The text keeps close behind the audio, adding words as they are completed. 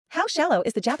shallow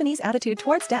is the Japanese attitude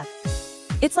towards death?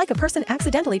 It's like a person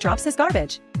accidentally drops his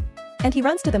garbage. And he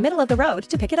runs to the middle of the road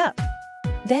to pick it up.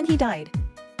 Then he died.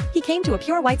 He came to a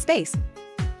pure white space.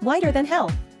 Whiter than hell.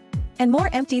 And more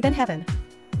empty than heaven.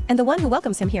 And the one who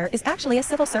welcomes him here is actually a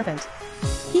civil servant.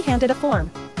 He handed a form.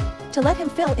 To let him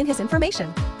fill in his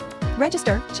information.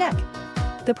 Register, check.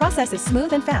 The process is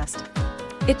smooth and fast.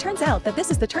 It turns out that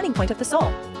this is the turning point of the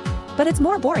soul. But it's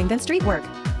more boring than street work.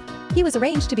 He was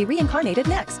arranged to be reincarnated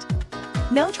next.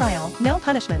 No trial, no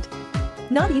punishment.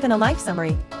 Not even a life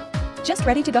summary. Just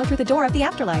ready to go through the door of the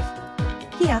afterlife.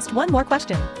 He asked one more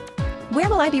question. Where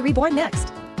will I be reborn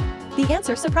next? The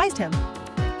answer surprised him.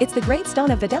 It's the Great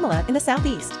Stone of Vedemala in the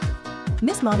southeast.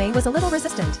 Miss Mame was a little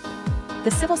resistant.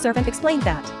 The civil servant explained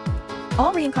that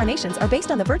all reincarnations are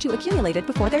based on the virtue accumulated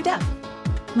before their death.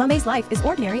 Mame's life is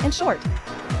ordinary and short.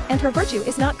 And her virtue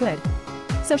is not good.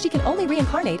 So she can only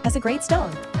reincarnate as a great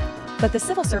stone. But the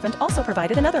civil servant also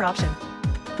provided another option,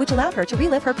 which allowed her to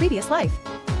relive her previous life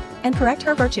and correct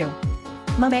her virtue.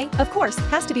 Mame, of course,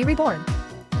 has to be reborn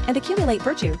and accumulate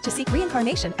virtue to seek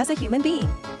reincarnation as a human being.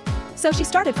 So she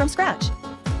started from scratch.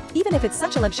 Even if it's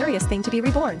such a luxurious thing to be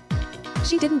reborn,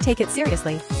 she didn't take it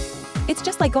seriously. It's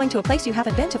just like going to a place you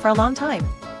haven't been to for a long time.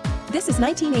 This is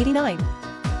 1989.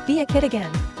 Be a kid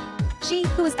again. She,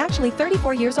 who was actually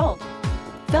 34 years old,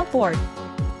 felt bored.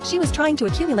 She was trying to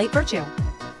accumulate virtue.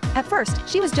 At first,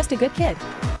 she was just a good kid.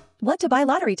 What to buy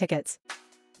lottery tickets?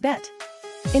 Bet.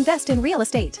 Invest in real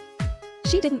estate.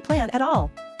 She didn't plan at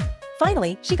all.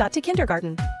 Finally, she got to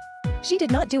kindergarten. She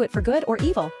did not do it for good or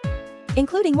evil,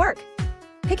 including work,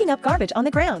 picking up garbage on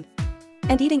the ground,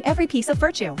 and eating every piece of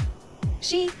virtue.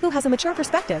 She, who has a mature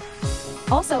perspective,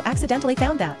 also accidentally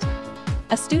found that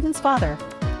a student's father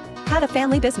had a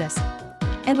family business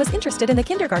and was interested in the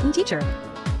kindergarten teacher.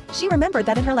 She remembered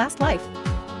that in her last life,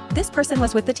 this person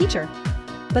was with the teacher,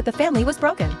 but the family was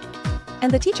broken,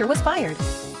 and the teacher was fired.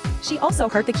 She also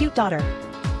hurt the cute daughter.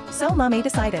 So Mame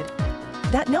decided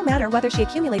that no matter whether she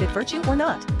accumulated virtue or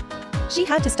not, she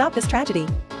had to stop this tragedy.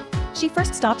 She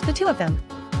first stopped the two of them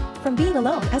from being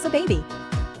alone as a baby.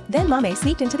 Then Mame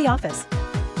sneaked into the office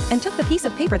and took the piece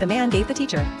of paper the man gave the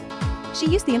teacher. She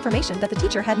used the information that the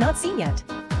teacher had not seen yet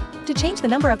to change the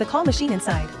number of the call machine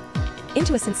inside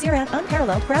into a sincere and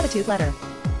unparalleled gratitude letter.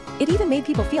 It even made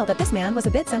people feel that this man was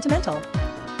a bit sentimental.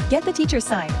 Get the teacher's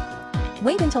side.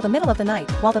 Wait until the middle of the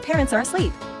night while the parents are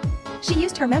asleep. She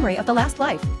used her memory of the last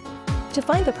life to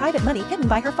find the private money hidden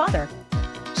by her father.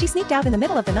 She sneaked out in the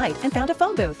middle of the night and found a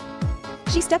phone booth.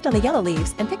 She stepped on the yellow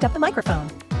leaves and picked up the microphone.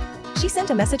 She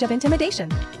sent a message of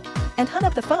intimidation and hung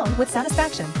up the phone with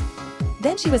satisfaction.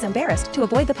 Then she was embarrassed to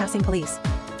avoid the passing police.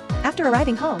 After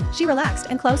arriving home, she relaxed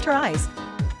and closed her eyes.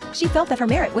 She felt that her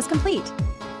merit was complete.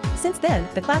 Since then,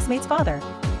 the classmate's father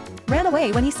ran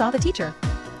away when he saw the teacher.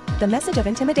 The message of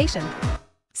intimidation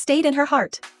stayed in her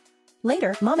heart.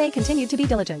 Later, Mame continued to be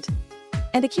diligent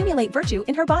and accumulate virtue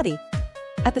in her body.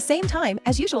 At the same time,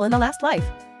 as usual in the last life,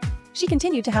 she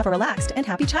continued to have a relaxed and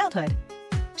happy childhood.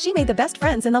 She made the best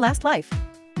friends in the last life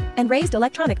and raised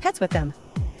electronic pets with them.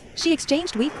 She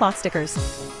exchanged wheat cloth stickers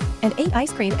and ate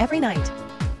ice cream every night.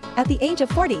 At the age of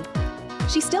 40,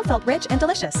 she still felt rich and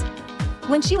delicious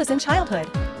when she was in childhood.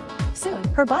 Soon,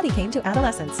 her body came to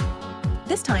adolescence.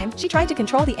 This time, she tried to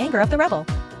control the anger of the rebel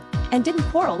and didn't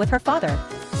quarrel with her father.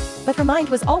 But her mind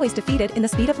was always defeated in the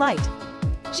speed of light.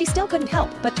 She still couldn't help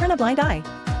but turn a blind eye.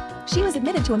 She was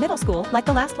admitted to a middle school like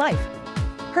the last life.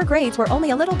 Her grades were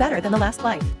only a little better than the last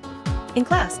life. In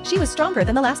class, she was stronger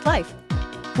than the last life.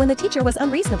 When the teacher was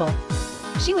unreasonable,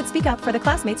 she would speak up for the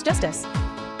classmates' justice.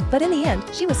 But in the end,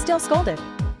 she was still scolded.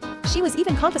 She was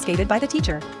even confiscated by the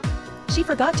teacher. She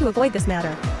forgot to avoid this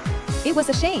matter. It was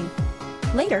a shame.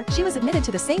 Later, she was admitted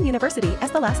to the same university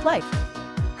as the last life.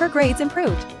 Her grades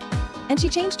improved, and she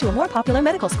changed to a more popular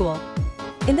medical school.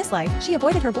 In this life, she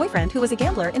avoided her boyfriend who was a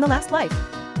gambler in the last life.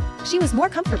 She was more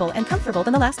comfortable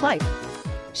than the last life.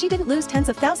 She didn't lose tens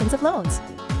of thousands of loans.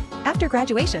 After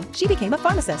graduation, she became a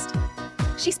pharmacist.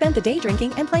 She spent the day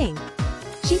drinking and playing.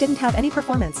 She didn't have any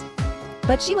performance,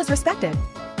 but she was respected.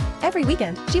 Every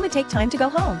weekend, she would take time to go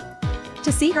home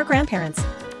to see her grandparents.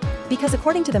 Because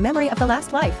according to the memory of the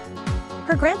last life,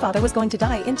 her grandfather was going to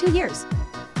die in 2 years.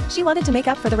 She wanted to make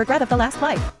up for the regret of the last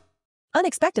life.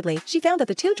 Unexpectedly, she found that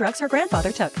the 2 drugs her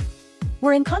grandfather took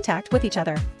were in contact with each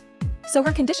other. So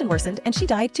her condition worsened and she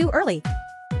died too early.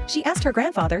 She asked her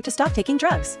grandfather to stop taking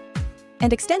drugs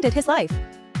and extended his life.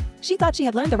 She thought she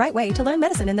had learned the right way to learn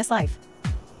medicine in this life.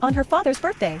 On her father's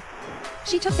birthday,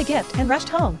 she took the gift and rushed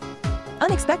home.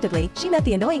 Unexpectedly, she met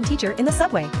the annoying teacher in the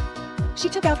subway. She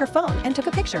took out her phone and took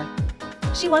a picture.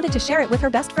 She wanted to share it with her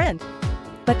best friend,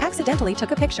 but accidentally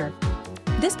took a picture.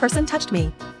 This person touched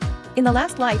me. In the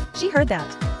last life, she heard that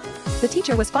the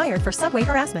teacher was fired for subway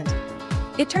harassment.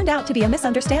 It turned out to be a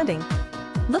misunderstanding.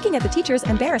 Looking at the teacher's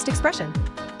embarrassed expression,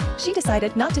 she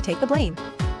decided not to take the blame.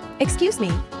 "Excuse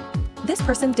me. This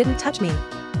person didn't touch me."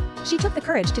 She took the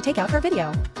courage to take out her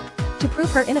video to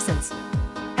prove her innocence.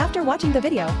 After watching the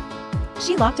video,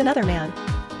 she locked another man.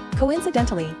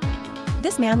 Coincidentally,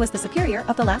 this man was the superior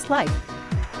of the last life.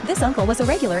 This uncle was a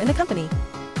regular in the company.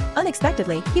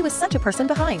 Unexpectedly, he was such a person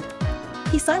behind.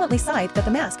 He silently sighed that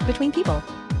the mask between people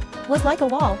was like a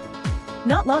wall.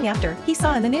 Not long after, he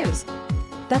saw in the news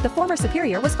that the former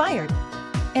superior was fired.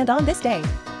 And on this day,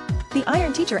 the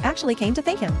iron teacher actually came to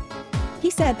thank him. He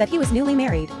said that he was newly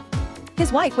married.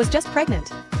 His wife was just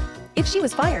pregnant. If she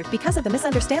was fired because of the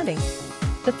misunderstanding,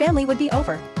 the family would be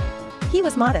over. He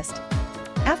was modest.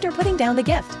 After putting down the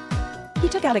gift, he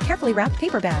took out a carefully wrapped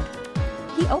paper bag.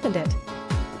 He opened it.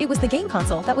 It was the game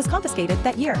console that was confiscated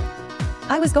that year.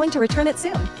 "I was going to return it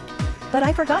soon, but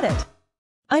I forgot it."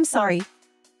 "I'm sorry.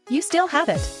 You still have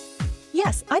it?"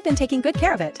 "Yes, I've been taking good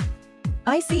care of it."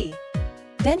 "I see."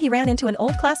 Then he ran into an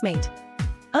old classmate.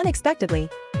 Unexpectedly,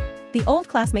 the old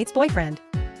classmate's boyfriend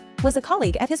was a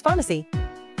colleague at his pharmacy.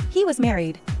 He was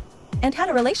married and had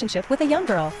a relationship with a young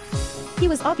girl. He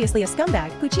was obviously a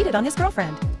scumbag who cheated on his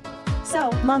girlfriend.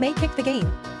 So, Ma-Mei kicked the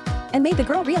game and made the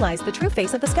girl realize the true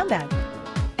face of the scumbag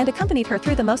and accompanied her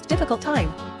through the most difficult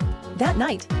time. That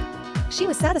night, she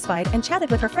was satisfied and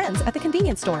chatted with her friends at the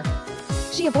convenience store.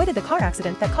 She avoided the car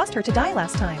accident that caused her to die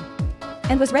last time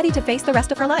and was ready to face the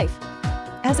rest of her life.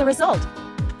 As a result,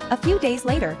 a few days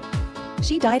later,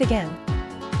 she died again.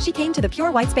 She came to the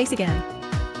pure white space again.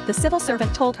 The civil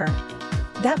servant told her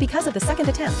that because of the second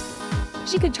attempt,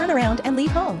 she could turn around and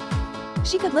leave home.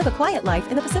 She could live a quiet life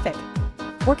in the Pacific,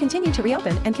 or continue to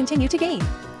reopen and continue to gain.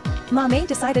 Ma-Mei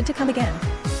decided to come again.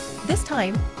 This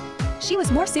time, she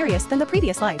was more serious than the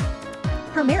previous life.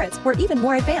 Her merits were even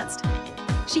more advanced.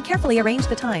 She carefully arranged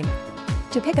the time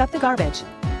to pick up the garbage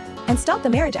and stop the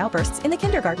marriage outbursts in the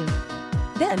kindergarten.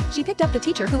 Then, she picked up the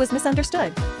teacher who was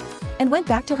misunderstood and went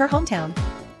back to her hometown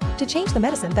to change the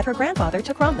medicine that her grandfather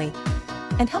took wrongly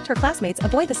and helped her classmates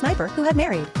avoid the sniper who had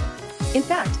married. In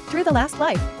fact, through the last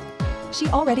life, she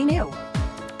already knew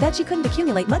that she couldn't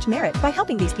accumulate much merit by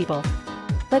helping these people.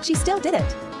 But she still did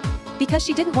it because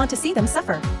she didn't want to see them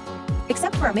suffer.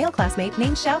 Except for a male classmate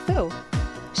named Xiao Fu.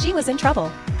 She was in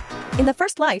trouble. In the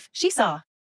first life, she saw